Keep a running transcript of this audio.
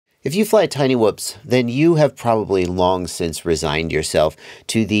If you fly tiny whoops, then you have probably long since resigned yourself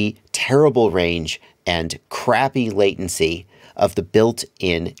to the terrible range and crappy latency of the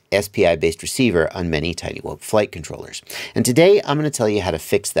built-in SPI-based receiver on many tiny whoop flight controllers. And today I'm going to tell you how to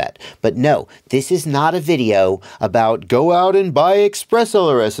fix that. But no, this is not a video about go out and buy Express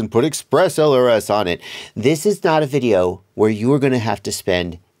LRS and put Express LRS on it. This is not a video where you are going to have to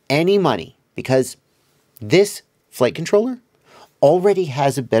spend any money because this flight controller already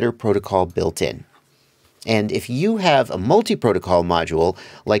has a better protocol built in. And if you have a multi-protocol module,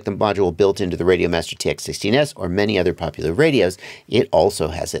 like the module built into the Radiomaster TX16S or many other popular radios, it also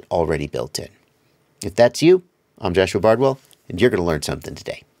has it already built in. If that's you, I'm Joshua Bardwell, and you're going to learn something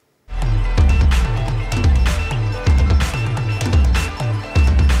today.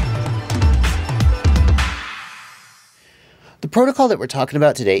 The protocol that we're talking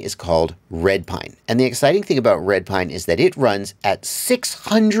about today is called RedPine. And the exciting thing about RedPine is that it runs at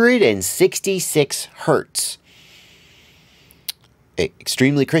 666 hertz.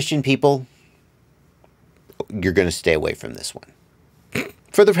 Extremely Christian people, you're going to stay away from this one.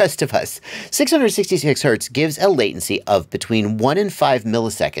 For the rest of us, 666 hertz gives a latency of between 1 and 5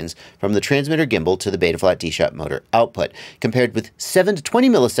 milliseconds from the transmitter gimbal to the Betaflat D-Shot motor output, compared with 7 to 20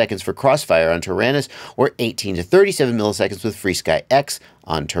 milliseconds for Crossfire on Taranis or 18 to 37 milliseconds with FreeSky X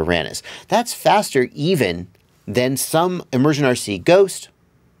on Taranis. That's faster even than some Immersion RC Ghost,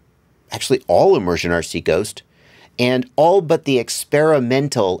 actually all Immersion RC Ghost, and all but the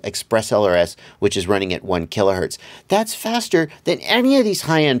experimental Express LRS, which is running at 1 kilohertz. That's faster than any of these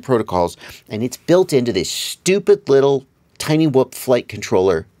high-end protocols, and it's built into this stupid little tiny whoop flight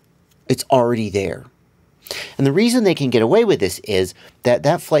controller. It's already there. And the reason they can get away with this is that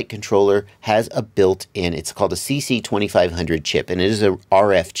that flight controller has a built-in, it's called a CC2500 chip, and it is a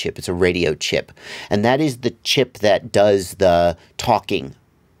RF chip. It's a radio chip. And that is the chip that does the talking,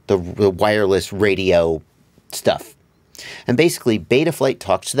 the wireless radio stuff. And basically, Betaflight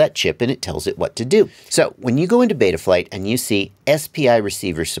talks to that chip and it tells it what to do. So when you go into Betaflight and you see SPI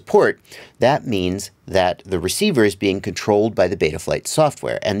receiver support, that means that the receiver is being controlled by the Betaflight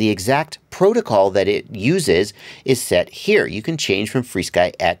software. And the exact protocol that it uses is set here. You can change from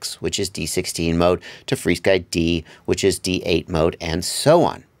FreeSky X, which is D16 mode, to FreeSky D, which is D8 mode, and so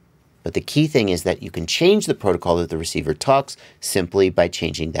on. But the key thing is that you can change the protocol that the receiver talks simply by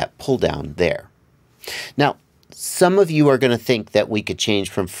changing that pull down there. Now, some of you are going to think that we could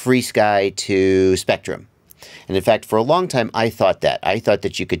change from FreeSky to Spectrum. And in fact, for a long time, I thought that. I thought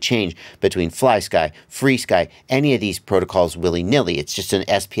that you could change between FlySky, FreeSky, any of these protocols willy-nilly. It's just an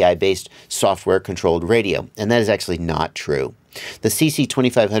SPI-based software-controlled radio. And that is actually not true. The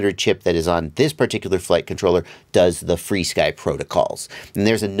CC2500 chip that is on this particular flight controller does the FreeSky protocols. And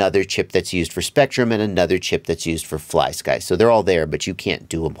there's another chip that's used for Spectrum and another chip that's used for FlySky. So they're all there, but you can't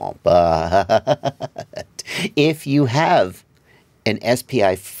do them all. But if you have an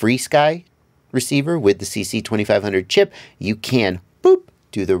SPI FreeSky receiver with the CC2500 chip, you can, boop,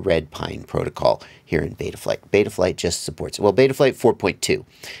 do the RedPine protocol here in Betaflight. Betaflight just supports it. Well, Betaflight 4.2.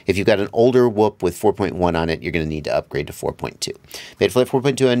 If you've got an older whoop with 4.1 on it, you're going to need to upgrade to 4.2. Betaflight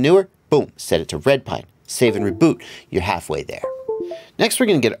 4.2 and newer, boom, set it to RedPine. Save and reboot. You're halfway there. Next, we're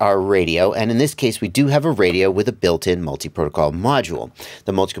going to get our radio, and in this case, we do have a radio with a built-in multi-protocol module.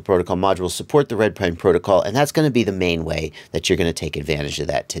 The multi-protocol modules support the RedPine protocol, and that's going to be the main way that you're going to take advantage of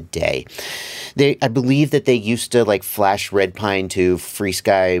that today. I believe that they used to like flash RedPine to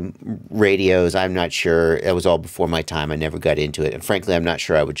FreeSky radios. I'm not sure. It was all before my time. I never got into it, and frankly, I'm not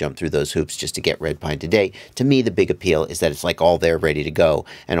sure I would jump through those hoops just to get RedPine today. To me, the big appeal is that it's like all there ready to go,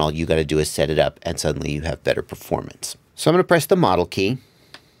 and all you got to do is set it up, and suddenly you have better performance. So I'm going to press the model key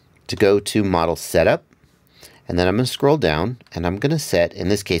to go to model setup, and then I'm going to scroll down and I'm going to set, in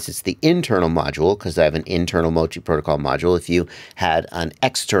this case it's the internal module because I have an internal multi-protocol module. If you had an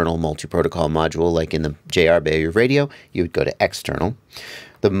external multi-protocol module like in the JR Bay radio, you would go to external.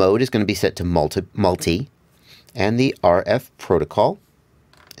 The mode is going to be set to multi, and the RF protocol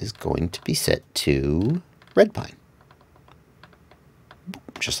is going to be set to RedPine.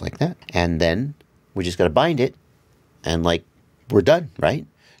 Just like that. And then we just got to bind it. And like, we're done, right?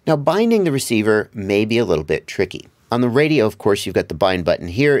 Now, binding the receiver may be a little bit tricky. On the radio, of course, you've got the bind button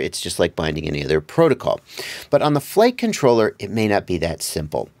here. It's just like binding any other protocol. But on the flight controller, it may not be that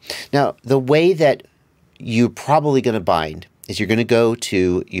simple. Now, the way that you're probably going to bind is you're going to go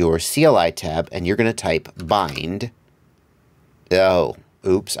to your CLI tab and you're going to type bind. Oh,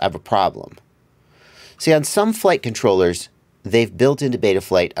 oops, I have a problem. See, on some flight controllers, they've built into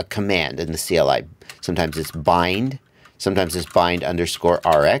Betaflight a command in the CLI. Sometimes it's bind. Sometimes it's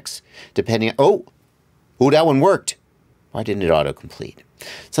bind_RX, depending on, oh, that one worked. Why didn't it autocomplete?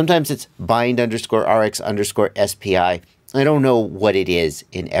 Sometimes it's bind_rx_SPI. I don't know what it is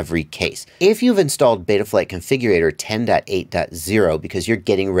in every case. If you've installed Betaflight Configurator 10.8.0 because you're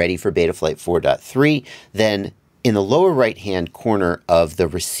getting ready for Betaflight 4.3, then in the lower right-hand corner of the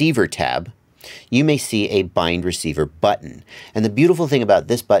receiver tab, you may see a bind receiver button. And the beautiful thing about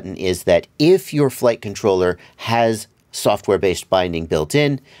this button is that if your flight controller has software-based binding built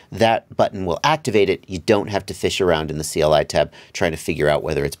in, that button will activate it. You don't have to fish around in the CLI tab trying to figure out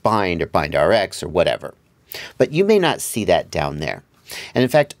whether it's bind or bind RX or whatever. But you may not see that down there. And in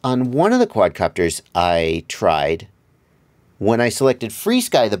fact, on one of the quadcopters I tried, when I selected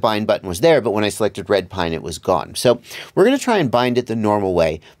FreeSky, the bind button was there, but when I selected RedPine, it was gone. So we're going to try and bind it the normal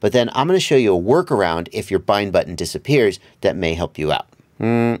way, but then I'm going to show you a workaround if your bind button disappears that may help you out.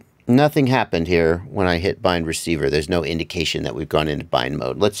 Nothing happened here when I hit bind receiver. There's no indication that we've gone into bind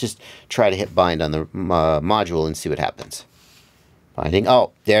mode. Let's just try to hit bind on the module and see what happens. Binding.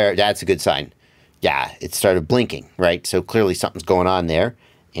 Oh, there, that's a good sign. Yeah, it started blinking, right? So clearly something's going on there.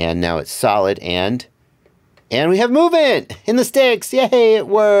 And now it's solid, and we have movement in the sticks. Yay, it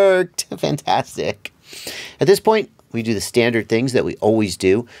worked. Fantastic. At this point, we do the standard things that we always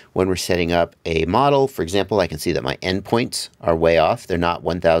do when we're setting up a model. For example, I can see that my endpoints are way off. They're not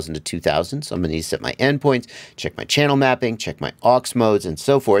 1000 to 2000. So I'm going to need to set my endpoints, check my channel mapping, check my aux modes, and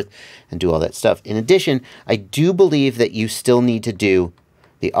so forth, and do all that stuff. In addition, I do believe that you still need to do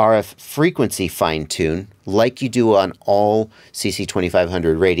the RF frequency fine-tune like you do on all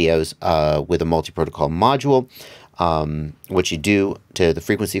CC2500 radios with a multi-protocol module. What you do to the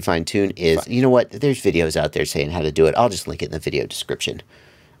frequency fine-tune is, you know what, there's videos out there saying how to do it. I'll just link it in the video description.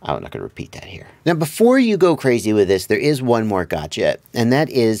 I'm not going to repeat that here. Now, before you go crazy with this, there is one more gotcha, and that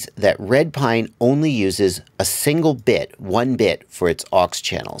is that RedPine only uses a single bit, 1 bit, for its aux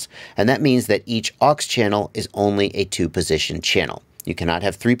channels. And that means that each aux channel is only a 2-position channel. You cannot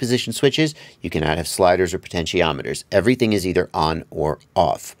have 3-position switches. You cannot have sliders or potentiometers. Everything is either on or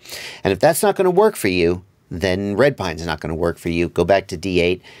off. And if that's not going to work for you, then RedPine's not going to work for you. Go back to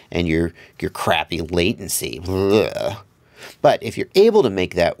D8 and your crappy latency. Ugh. But if you're able to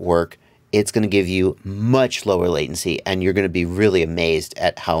make that work, it's going to give you much lower latency, and you're going to be really amazed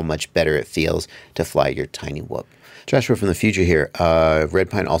at how much better it feels to fly your tiny whoop. Joshua from the future here.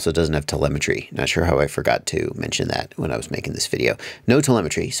 RedPine also doesn't have telemetry. Not sure how I forgot to mention that when I was making this video. No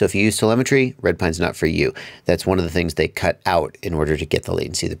telemetry. So if you use telemetry, RedPine's not for you. That's one of the things they cut out in order to get the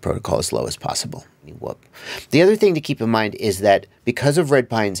latency of the protocol as low as possible. Whoop. The other thing to keep in mind is that because of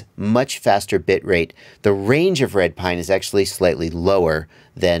RedPine's much faster bit rate, the range of RedPine is actually slightly lower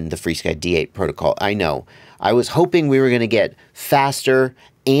than the FreeSky D8 protocol. I know. I was hoping we were going to get faster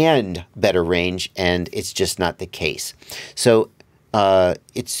and better range, and it's just not the case. So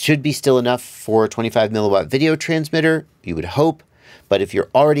it should be still enough for a 25 milliwatt video transmitter, you would hope, but if you're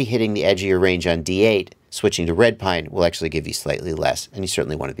already hitting the edge of your range on D8, switching to RedPine will actually give you slightly less, and you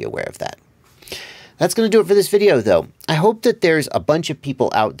certainly want to be aware of that. That's going to do it for this video, though. I hope that there's a bunch of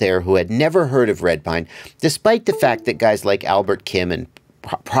people out there who had never heard of RedPine, despite the fact that guys like Albert Kim and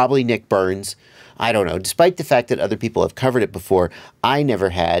probably Nick Burns, I don't know, despite the fact that other people have covered it before, I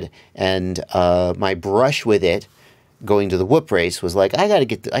never had, and my brush with it going to the whoop race was like, I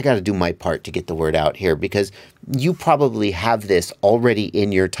gotta do my part to get the word out here, because you probably have this already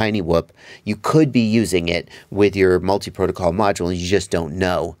in your tiny whoop. You could be using it with your multi-protocol module, and you just don't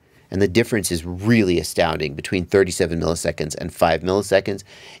know. And the difference is really astounding between 37 milliseconds and 5 milliseconds.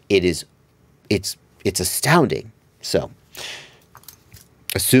 It's astounding. So,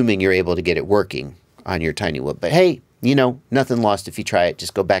 assuming you're able to get it working on your tiny whoop. But hey, you know, nothing lost if you try it.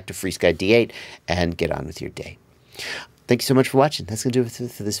 Just go back to FreeSky D8 and get on with your day. Thank you so much for watching. That's going to do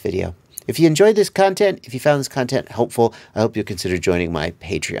it for this video. If you enjoyed this content, if you found this content helpful, I hope you'll consider joining my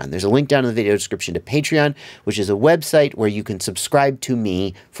Patreon. There's a link down in the video description to Patreon, which is a website where you can subscribe to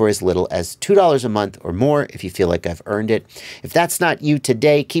me for as little as $2 a month or more if you feel like I've earned it. If that's not you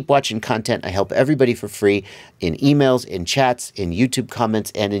today, keep watching content. I help everybody for free in emails, in chats, in YouTube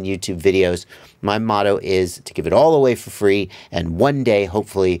comments, and in YouTube videos. My motto is to give it all away for free, and one day,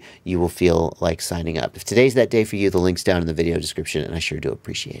 hopefully, you will feel like signing up. If today's that day for you, the link's down in the video description, and I sure do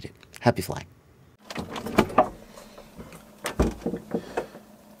appreciate it. Happy flying.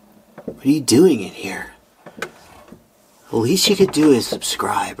 What are you doing in here? The least you could do is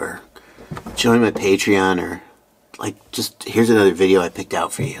subscribe or join my Patreon, or like just here's another video I picked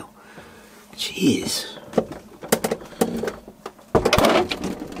out for you. Jeez.